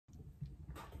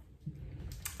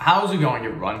How's it going,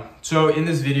 everyone? So in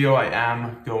this video, I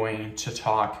am going to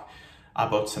talk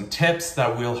about some tips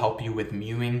that will help you with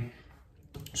mewing.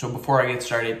 So before I get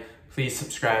started, please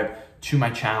subscribe to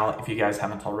my channel if you guys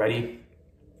haven't already.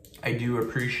 I do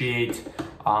appreciate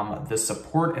the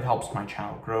support. It helps my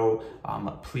channel grow.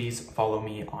 Please follow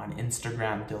me on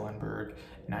Instagram,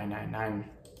 Dylanberg999.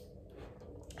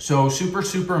 So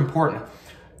super important.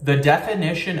 The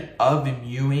definition of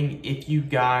mewing, if you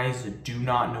guys do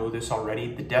not know this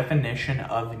already, the definition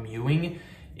of mewing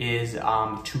is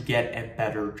to get a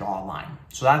better jawline.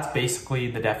 So that's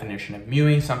basically the definition of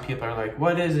mewing. Some people are like,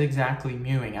 what is exactly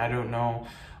mewing? I don't know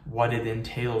what it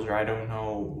entails, or I don't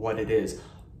know what it is.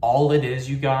 All it is,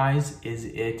 you guys, is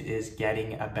it is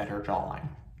getting a better jawline.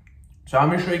 So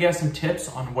I'm gonna show you guys some tips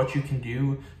on what you can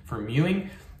do for mewing.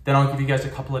 Then I'll give you guys a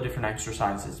couple of different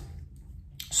exercises.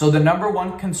 So the number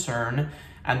one concern,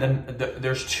 and then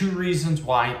there's two reasons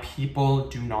why people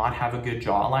do not have a good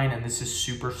jawline, and this is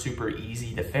super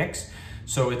easy to fix.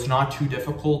 So it's not too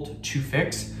difficult to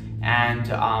fix, and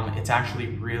it's actually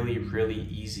really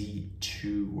easy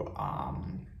to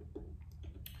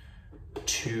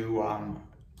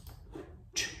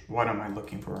what am I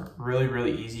looking for?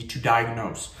 Really easy to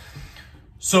diagnose.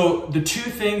 So the two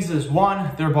things is,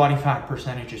 one, their body fat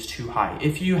percentage is too high.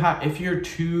 If you're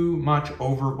too much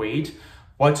overweight,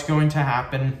 what's going to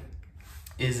happen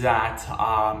is that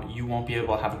you won't be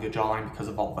able to have a good jawline because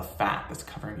of all the fat that's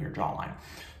covering your jawline.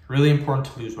 Really important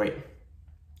to lose weight.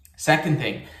 Second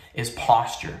thing is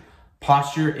posture.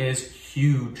 Posture is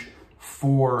huge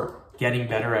for getting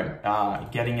better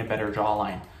at getting a better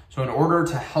jawline. So in order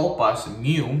to help us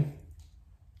mew,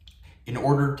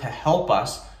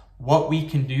 what we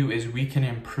can do is we can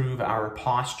improve our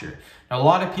posture. Now, a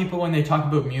lot of people, when they talk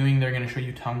about mewing, they're gonna show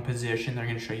you tongue position, they're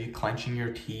gonna show you clenching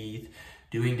your teeth,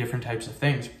 doing different types of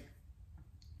things.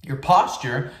 Your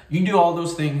posture, you can do all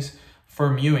those things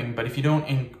for mewing, but if you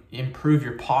don't improve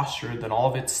your posture, then all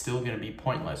of it's still gonna be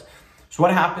pointless. So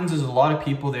what happens is a lot of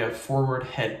people, they have forward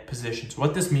head position. So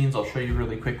what this means, I'll show you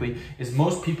really quickly, is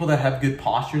most people that have good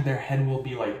posture, their head will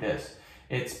be like this.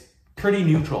 It's pretty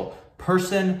neutral.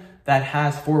 Person that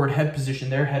has forward head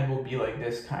position, their head will be like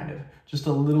this, kind of, just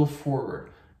a little forward.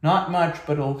 Not much,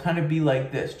 but it'll kind of be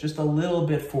like this, just a little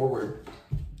bit forward.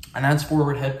 And that's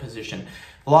forward head position.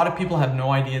 A lot of people have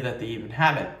no idea that they even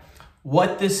have it.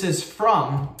 What this is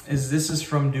from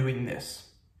doing this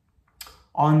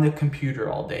on the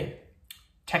computer all day,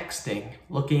 texting,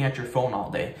 looking at your phone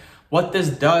all day. What this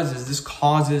does is this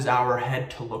causes our head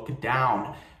to look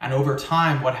down. And over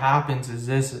time, what happens is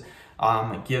this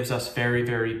gives us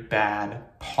very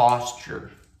bad posture.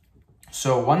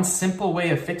 So one simple way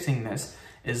of fixing this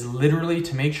is literally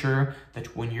to make sure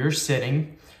that when you're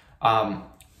sitting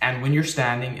and when you're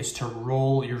standing is to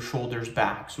roll your shoulders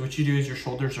back. So what you do is your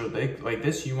shoulders are like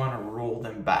this, you want to roll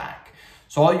them back.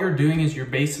 So all you're doing is you're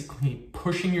basically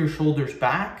pushing your shoulders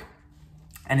back,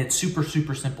 and it's super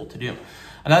simple to do.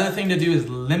 Another thing to do is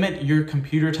limit your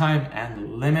computer time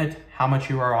and limit how much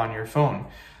you are on your phone.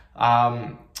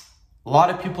 A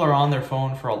lot of people are on their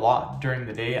phone for a lot during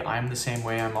the day. I'm the same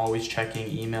way. I'm always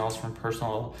checking emails from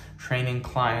personal training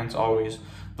clients, always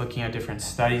looking at different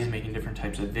studies, making different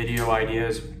types of video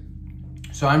ideas.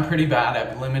 So I'm pretty bad.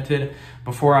 I've limited.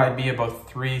 Before, I'd be about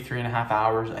 3.5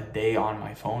 hours a day on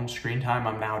my phone screen time.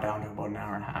 I'm now down to about an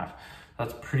hour and a half.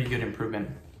 That's a pretty good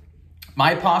improvement.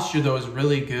 My posture, though, is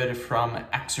really good from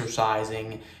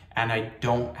exercising, and I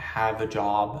don't have a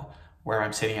job where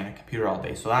I'm sitting at a computer all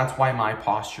day. So that's why my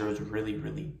posture is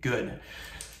really good.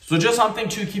 So just something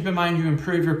to keep in mind, you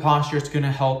improve your posture, it's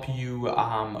gonna help you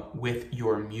with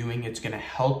your mewing. It's gonna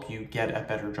help you get a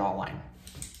better jawline.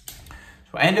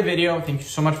 So end the video. Thank you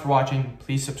so much for watching.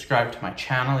 Please subscribe to my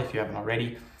channel if you haven't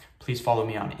already. Please follow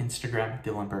me on Instagram,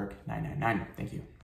 Dylanberg999. Thank you.